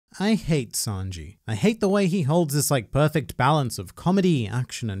I hate Sanji. I hate the way he holds this perfect balance of comedy,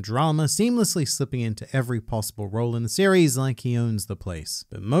 action, and drama, seamlessly slipping into every possible role in the series like he owns the place.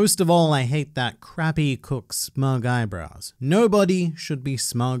 But most of all, I hate that crappy Cook smug eyebrows. Nobody should be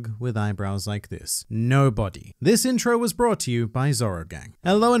smug with eyebrows like this. Nobody. This intro was brought to you by Zoro Gang.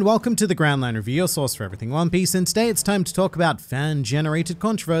 Hello and welcome to the Grand Line Review, your source for everything One Piece, and today it's time to talk about fan-generated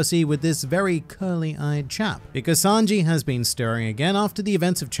controversy with this very curly-eyed chap. Because Sanji has been stirring again after the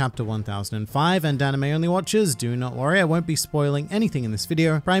events of Chapter 1005, and anime-only watchers, do not worry, I won't be spoiling anything in this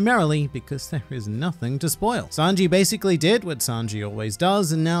video, primarily because there is nothing to spoil. Sanji basically did what Sanji always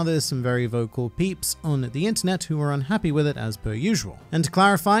does, and now there's some very vocal peeps on the internet who are unhappy with it as per usual. And to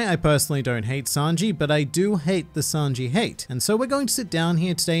clarify, I personally don't hate Sanji, but I do hate the Sanji hate, and so we're going to sit down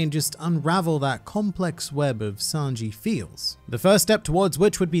here today and just unravel that complex web of Sanji feels. The first step towards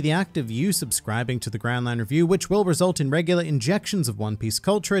which would be the act of you subscribing to the Grand Line Review, which will result in regular injections of One Piece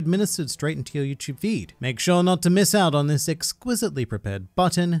culture administered straight into your YouTube feed. Make sure not to miss out on this exquisitely prepared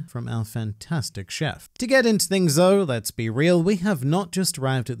button from our fantastic chef. To get into things though, let's be real, we have not just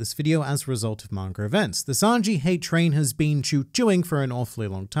arrived at this video as a result of manga events. The Sanji hate train has been chewing for an awfully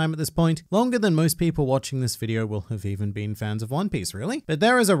long time at this point, longer than most people watching this video will have even been fans of One Piece, really. But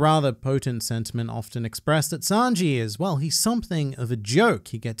there is a rather potent sentiment often expressed that Sanji is, well, he's something of a joke.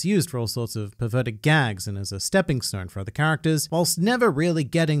 He gets used for all sorts of perverted gags and as a stepping stone for other characters, whilst never really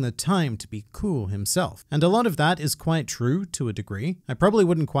getting the time to be cool himself. And a lot of that is quite true to a degree. I probably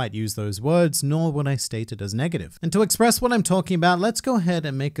wouldn't quite use those words, nor would I state it as negative. And to express what I'm talking about, let's go ahead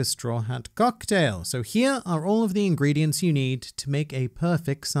and make a straw hat cocktail. So here are all of the ingredients you need to make a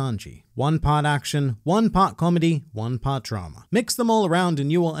perfect Sanji. 1 part action, 1 part comedy, 1 part drama. Mix them all around and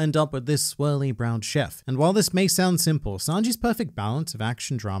you will end up with this swirly brown chef. And while this may sound simple, Sanji's perfect balance of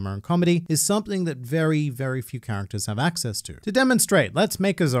action, drama, and comedy is something that very few characters have access to. To demonstrate, let's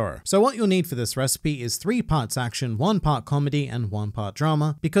make a Zoro. So what you'll need for this recipe is 3 parts action, 1 part comedy, and 1 part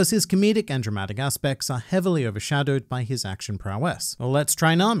drama, because his comedic and dramatic aspects are heavily overshadowed by his action prowess. Well, let's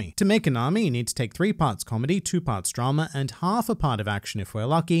try Nami. To make a Nami, you need to take 3 parts comedy, 2 parts drama, and half a part of action if we're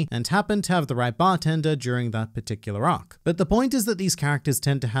lucky, and happen to have the right bartender during that particular arc. But the point is that these characters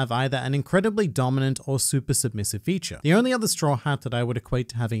tend to have either an incredibly dominant or super submissive feature. The only other straw hat that I would equate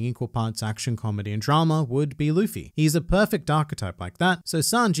to having equal parts action, comedy, and drama would be Luffy. He's a perfect archetype like that, so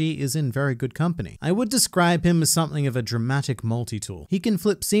Sanji is in very good company. I would describe him as something of a dramatic multi-tool. He can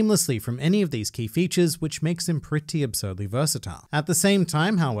flip seamlessly from any of these key features, which makes him pretty absurdly versatile. At the same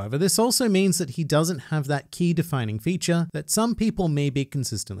time, however, this also means that he doesn't have that key defining feature that some people may be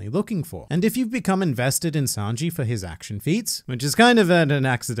consistently looking for. And if you've become invested in Sanji for his action feats, which is kind of an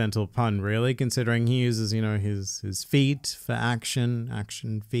accidental pun really, considering he uses, his feet for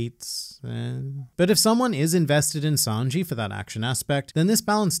action feats. But if someone is invested in Sanji for that action aspect, then this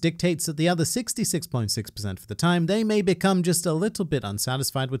balance dictates that the other 66.6% of the time, they may become just a little bit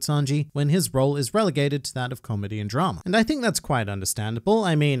unsatisfied with Sanji when his role is relegated to that of comedy and drama. And I think that's quite understandable.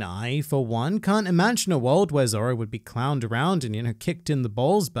 I mean, I, for one, can't imagine a world where Zoro would be clowned around and, kicked in the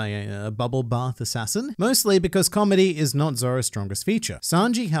balls by a bubble bath assassin, mostly because comedy is not Zoro's strongest feature.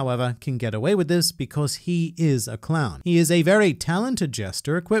 Sanji, however, can get away with this because he is a clown. He is a very talented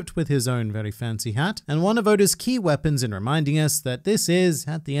jester equipped with his own very fancy hat, and one of Oda's key weapons in reminding us that this is,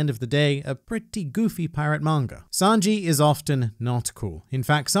 at the end of the day, a pretty goofy pirate manga. Sanji is often not cool. In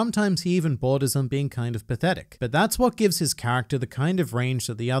fact, sometimes he even borders on being kind of pathetic. But that's what gives his character the kind of range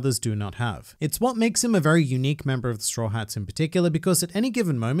that the others do not have. It's what makes him a very unique member of the Straw Hats in particular, because at any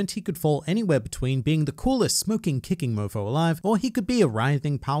given moment he could fall anywhere between being the coolest smoking kicking mofo alive, or he could be a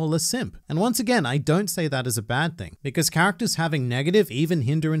writhing powerless simp. And once again, I don't say that as a bad thing, because characters having negative, even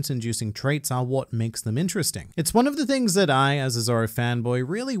hindrance-inducing traits are what makes them interesting. It's one of the things that I, as a Zoro fanboy,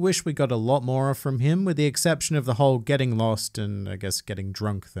 really wish we got a lot more of from him, with the exception of the whole getting lost and, I guess, getting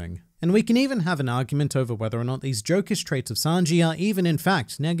drunk thing. And we can even have an argument over whether or not these jokish traits of Sanji are even in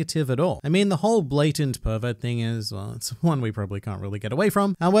fact negative at all. I mean, the whole blatant pervert thing is, well, it's one we probably can't really get away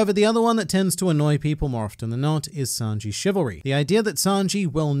from. However, the other one that tends to annoy people more often than not is Sanji's chivalry. The idea that Sanji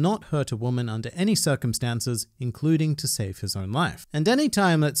will not hurt a woman under any circumstances, including to save his own life. And any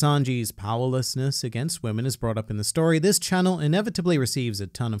time that Sanji's powerlessness against women is brought up in the story, this channel inevitably receives a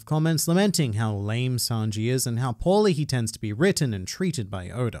ton of comments lamenting how lame Sanji is and how poorly he tends to be written and treated by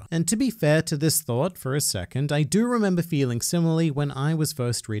Oda. And to be fair to this thought for a second, I do remember feeling similarly when I was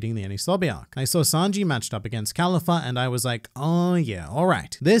first reading the Enies Lobby arc. I saw Sanji matched up against Califa and I was like, oh yeah,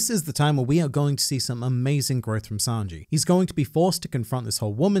 alright. This is the time where we are going to see some amazing growth from Sanji. He's going to be forced to confront this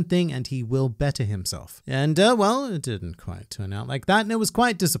whole woman thing and he will better himself. And well, it didn't quite turn out like that and it was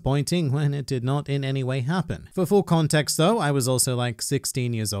quite disappointing when it did not in any way happen. For full context though, I was also like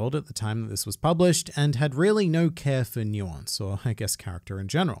 16 years old at the time that this was published and had really no care for nuance, or I guess character in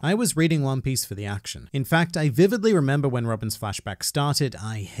general. I was reading One Piece for the action. In fact, I vividly remember when Robin's flashback started.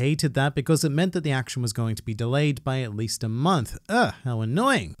 I hated that because it meant that the action was going to be delayed by at least a month. Ugh, how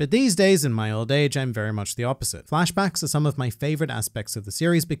annoying. But these days, in my old age, I'm very much the opposite. Flashbacks are some of my favorite aspects of the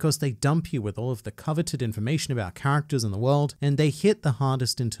series because they dump you with all of the coveted information about characters in the world, and they hit the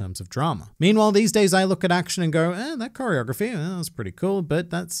hardest in terms of drama. Meanwhile, these days I look at action and go, that choreography, that was pretty cool, but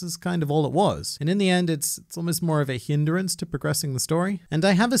that's just kind of all it was. And in the end, it's almost more of a hindrance to progressing the story. And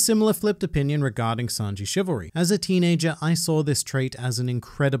I have a similar flipped opinion regarding Sanji's chivalry. As a teenager, I saw this trait as an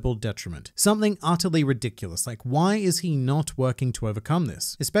incredible detriment. Something utterly ridiculous, like why is he not working to overcome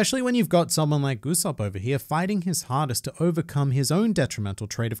this? Especially when you've got someone like Usopp over here fighting his hardest to overcome his own detrimental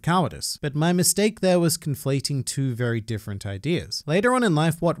trait of cowardice. But my mistake there was conflating two very different ideas. Later on in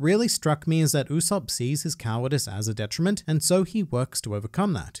life, what really struck me is that Usopp sees his cowardice as a detriment, and so he works to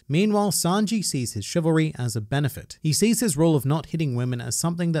overcome that. Meanwhile, Sanji sees his chivalry as a benefit. He sees his rule of not hitting women as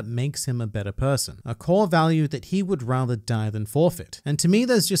something that makes him a better person, a core value that he would rather die than forfeit. And to me,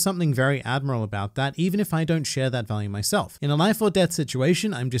 there's just something very admirable about that, even if I don't share that value myself. In a life or death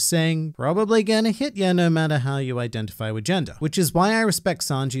situation, I'm just saying, probably gonna hit ya no matter how you identify with gender. Which is why I respect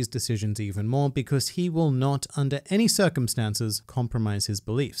Sanji's decisions even more, because he will not, under any circumstances, compromise his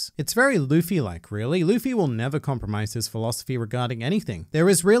beliefs. It's very Luffy-like, really. Luffy will never compromise his philosophy regarding anything. There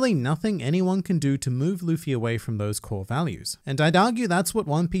is really nothing anyone can do to move Luffy away from those core values. And I'd argue that's what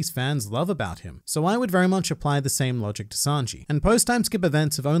One Piece fans love about him. So I would very much apply the same logic to Sanji. And post-time skip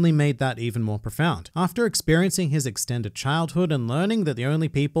events have only made that even more profound. After experiencing his extended childhood and learning that the only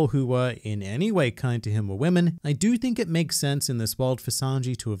people who were in any way kind to him were women, I do think it makes sense in this world for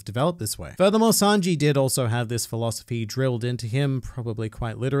Sanji to have developed this way. Furthermore, Sanji did also have this philosophy drilled into him, probably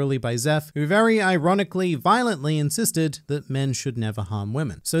quite literally by Zeph, who very ironically, violently insisted that men should never harm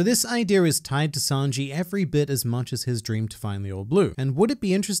women. So this idea is tied to Sanji every bit as much as his dream to find the All Blue. And would it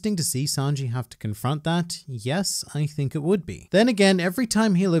be interesting to see Sanji have to confront that? Yes, I think it would be. Then again, every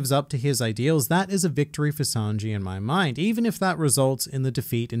time he lives up to his ideals, that is a victory for Sanji in my mind, even if that results in the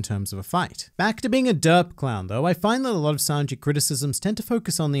defeat in terms of a fight. Back to being a derp clown though, I find that a lot of Sanji criticisms tend to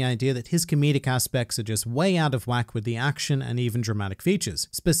focus on the idea that his comedic aspects are just way out of whack with the action and even dramatic features.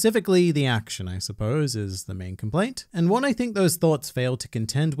 Specifically, the action, I suppose, is the main complaint. And what I think those thoughts fail to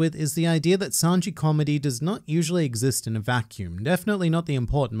contend with is the idea that Sanji comedy does not usually exist in a vacuum, definitely not the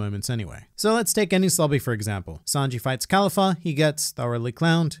important moments anyway. So let's take Enies Lobby for example. Sanji fights Califa, he gets thoroughly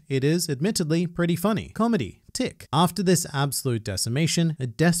clowned. It is, admittedly, pretty funny. Comedy. Tick. After this absolute decimation, a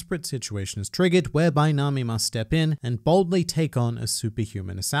desperate situation is triggered whereby Nami must step in and boldly take on a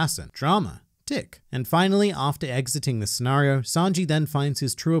superhuman assassin. Drama. Tick. And finally, after exiting the scenario, Sanji then finds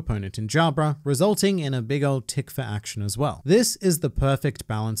his true opponent in Jabra, resulting in a big old tick for action as well. This is the perfect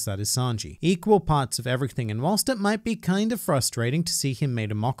balance that is Sanji. Equal parts of everything, and whilst it might be kind of frustrating to see him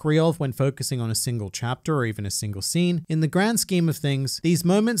made a mockery of when focusing on a single chapter or even a single scene, in the grand scheme of things, these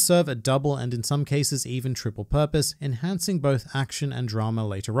moments serve a double and in some cases even triple purpose, enhancing both action and drama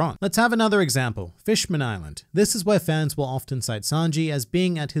later on. Let's have another example. Fishman Island. This is where fans will often cite Sanji as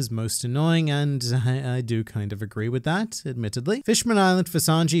being at his most annoying, and I do kind of agree with that, admittedly. Fishman Island for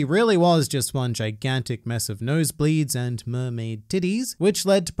Sanji really was just one gigantic mess of nosebleeds and mermaid titties, which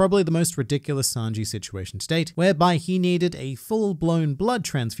led to probably the most ridiculous Sanji situation to date, whereby he needed a full-blown blood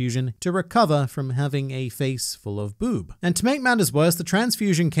transfusion to recover from having a face full of boob. And to make matters worse, the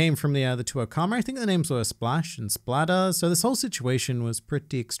transfusion came from the other two Okama. I think the names were Splash and Splatter, so this whole situation was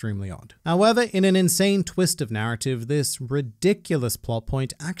pretty extremely odd. However, in an insane twist of narrative, this ridiculous plot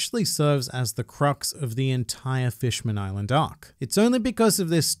point actually serves as the crux of the entire Fishman Island arc. It's only because of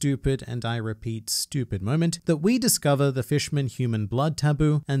this stupid, and I repeat stupid moment, that we discover the Fishman human blood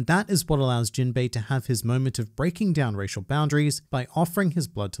taboo, and that is what allows Jinbei to have his moment of breaking down racial boundaries by offering his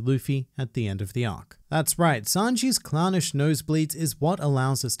blood to Luffy at the end of the arc. That's right, Sanji's clownish nosebleeds is what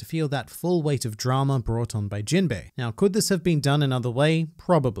allows us to feel that full weight of drama brought on by Jinbei. Now, could this have been done another way?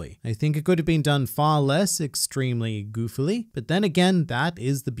 Probably. I think it could have been done far less extremely goofily, but then again, that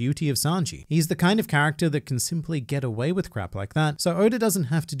is the beauty of Sanji. He's the kind of character that can simply get away with crap like that, so Oda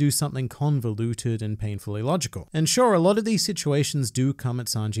doesn't have to do something convoluted and painfully logical. And sure, a lot of these situations do come at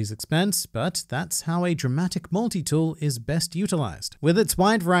Sanji's expense, but that's how a dramatic multi-tool is best utilized, with its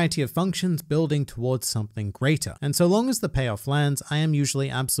wide variety of functions building towards something greater. And so long as the payoff lands, I am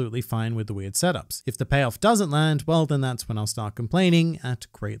usually absolutely fine with the weird setups. If the payoff doesn't land, well, then that's when I'll start complaining at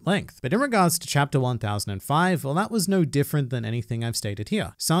great length. But in regards to chapter 1005, well, that was no different than anything I've stated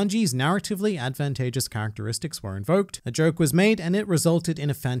here. Sanji's narratively advantageous characteristics were invoked, a joke was made, and it resulted in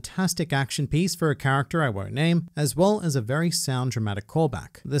a fantastic action piece for a character I won't name, as well as a very sound dramatic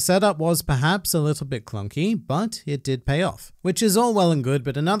callback. The setup was perhaps a little bit clunky, but it did pay off. Which is all well and good,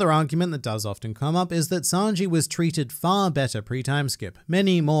 but another argument that does often come up is that Sanji was treated far better pre-time skip.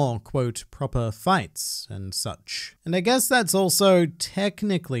 Many more, quote, proper fights and such. And I guess that's also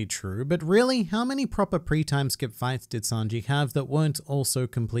technically true, but really, how many proper pre-time skip fights did Sanji have that weren't also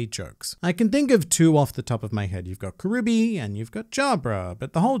complete jokes? I can think of two off the top of my head. You've got Karubi and you've got Jabra,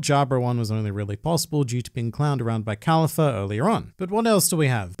 but the whole Jabra one was only really possible due to being clowned around by Caliphate earlier on. But what else do we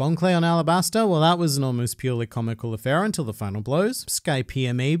have? Bonclay on Alabasta? Well, that was an almost purely comical affair until the final blows.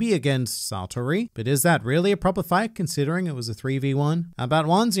 Skypiea maybe against Satori, but is that really a proper fight considering it was a 3v1? About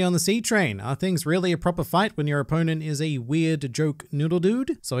Wanzi on the Sea Train? Are things really a proper fight when your opponent is a weird joke noodle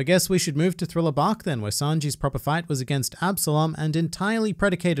dude? So I guess we should move to Thriller Bark then, where Sanji's proper fight was against Absalom and entirely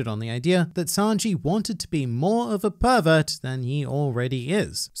predicated on the idea that Sanji wanted to be more of a pervert than he already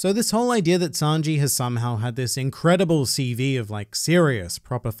is. So this whole idea that Sanji has somehow had this incredible CV of like serious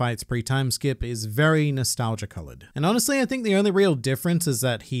proper fights pre-time skip is very nostalgia colored. And honestly, I think the only real difference is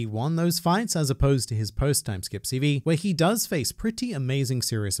that he won those fights as opposed to his post-time skip CV, where he does face pretty amazing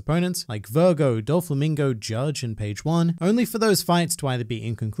serious opponents like Virgo, Doflamingo, Judge, and Page 1, only for those fights to either be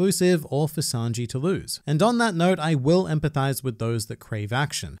inconclusive or for Sanji to lose. And on that note, I will empathize with those that crave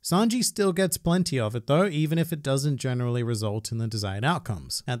action. Sanji still gets plenty of it though, even if it doesn't generally result in the desired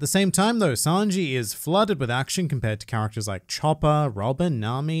outcomes. At the same time though, Sanji is flooded with action compared to characters like Chopper, Robin,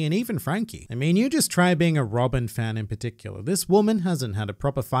 Nami, and even Frankie. I mean, you just try being a Robin fan in particular. This woman hasn't had a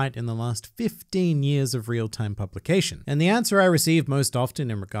proper fight in the last 15 years of real-time publication. And the answer I receive most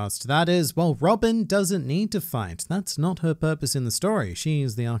often in regards to that is, well, Robin doesn't need to fight. That's not her purpose in the story.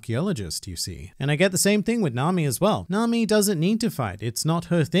 She's the archaeologist, you see. And I get the same thing with Nami as well. Nami doesn't need to fight. It's not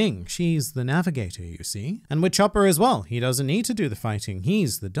her thing. She's the navigator, you see. And with Chopper as well. He doesn't need to do the fighting.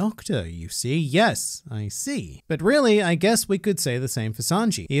 He's the doctor, you see. Yes, I see. But really, I guess we could say the same for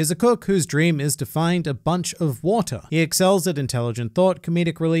Sanji. He is a cook whose dream is to find a bunch of water. He excels at intelligent thought,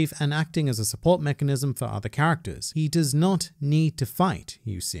 comedic relief, and acting as a support mechanism for other characters. He does not need to fight,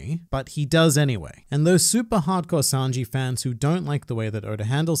 you see, but he does anyway. And those super hardcore Sanji fans who don't like the way that Oda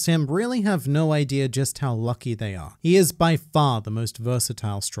handles him really have no idea just how lucky they are. He is by far the most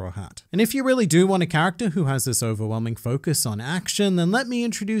versatile Straw Hat. And if you really do want a character who has this overwhelming focus on action, then let me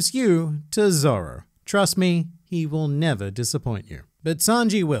introduce you to Zoro. Trust me, he will never disappoint you. But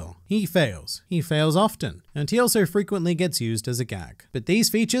Sanji will. He fails. He fails often. And he also frequently gets used as a gag. But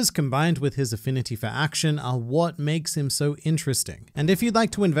these features, combined with his affinity for action, are what makes him so interesting. And if you'd like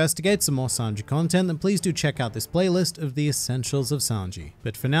to investigate some more Sanji content, then please do check out this playlist of the essentials of Sanji.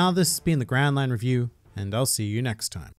 But for now, this has been the Grand Line Review, and I'll see you next time.